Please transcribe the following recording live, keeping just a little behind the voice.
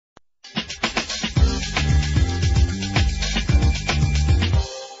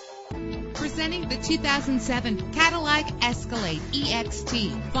the 2007 Cadillac Escalade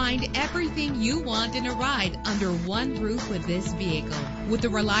EXT. Find everything you want in a ride under one roof with this vehicle. With a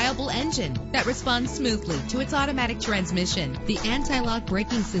reliable engine that responds smoothly to its automatic transmission, the anti-lock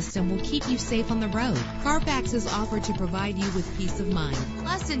braking system will keep you safe on the road. Carfax is offered to provide you with peace of mind.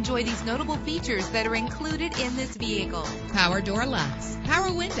 Plus, enjoy these notable features that are included in this vehicle: power door locks,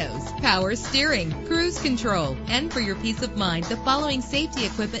 power windows, power steering, cruise control. And for your peace of mind, the following safety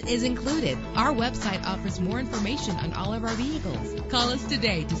equipment is included. Our website offers more information on all of our vehicles. Call us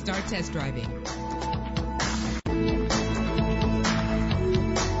today to start test driving.